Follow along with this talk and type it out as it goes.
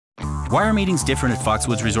Why are meetings different at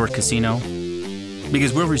Foxwoods Resort Casino?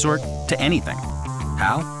 Because we'll resort to anything.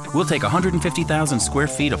 How? We'll take 150,000 square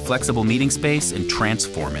feet of flexible meeting space and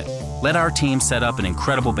transform it. Let our team set up an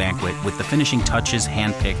incredible banquet with the finishing touches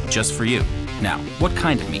handpicked just for you. Now, what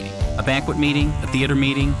kind of meeting? A banquet meeting, a theater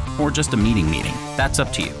meeting, or just a meeting? That's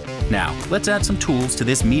up to you. Now, let's add some tools to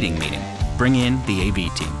this meeting. Bring in the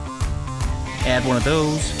AV team. Add one of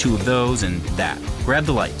those, two of those, and that. Grab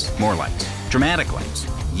the lights, more lights. Dramatic lights.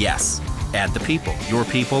 Yes. Add the people. Your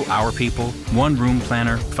people, our people. 1 room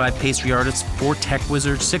planner, 5 pastry artists, 4 tech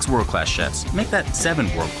wizards, 6 world-class chefs. Make that 7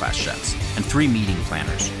 world-class chefs. And 3 meeting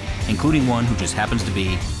planners, including one who just happens to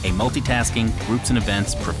be a multitasking, groups and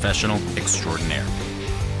events professional extraordinaire.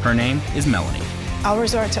 Her name is Melanie. I'll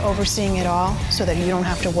resort to overseeing it all so that you don't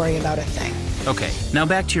have to worry about a thing. Okay, now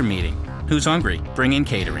back to your meeting. Who's hungry? Bring in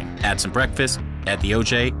catering. Add some breakfast. Add the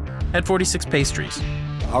OJ. Add 46 pastries.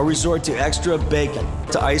 I'll resort to extra bacon,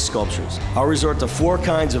 to ice sculptures. I'll resort to 4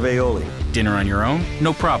 kinds of aioli. Dinner on your own?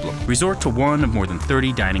 No problem. Resort to one of more than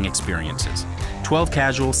 30 dining experiences. 12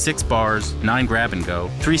 casual, 6 bars, 9 grab-and-go,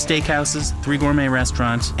 3 steakhouses, 3 gourmet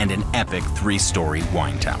restaurants, and an epic 3-story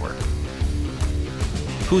wine tower.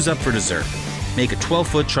 Who's up for dessert? Make a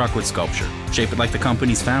 12-foot chocolate sculpture. Shape it like the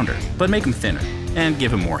company's founder, but make him thinner, and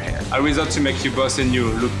give him more hair. I resort to make you boss and you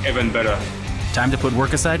look even better. Time to put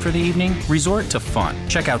work aside for the evening? Resort to fun.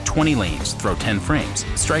 Check out 20 lanes, throw 10 frames,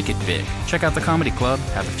 strike it big. Check out the comedy club,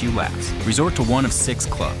 have a few laughs. Resort to one of 6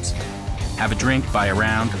 clubs. Have a drink, buy a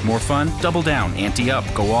round, more fun? Double down, ante up,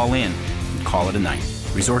 go all in, and call it a night.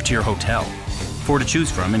 Resort to your hotel. 4 to choose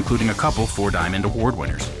from, including a couple 4-Diamond Award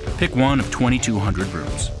winners. Pick one of 2,200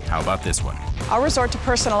 rooms. How about this one? I'll resort to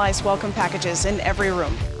personalized welcome packages in every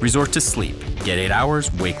room. Resort to sleep. Get 8 hours,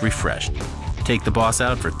 wake refreshed. Take the boss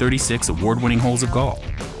out for 36 award-winning holes of golf.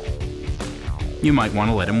 You might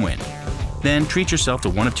want to let him win. Then treat yourself to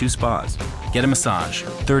one of 2 spas. Get a massage,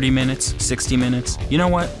 30 minutes, 60 minutes, you know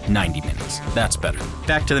what, 90 minutes. That's better.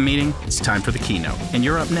 Back to the meeting, it's time for the keynote, and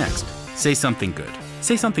you're up next. Say something good.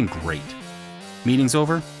 Say something great. Meeting's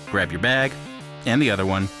over, grab your bag, and the other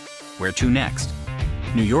one. Where to next?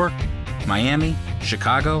 New York, Miami,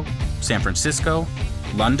 Chicago, San Francisco,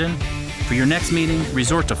 London? For your next meeting,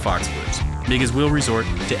 resort to Foxwoods, because we'll resort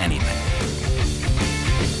to anything.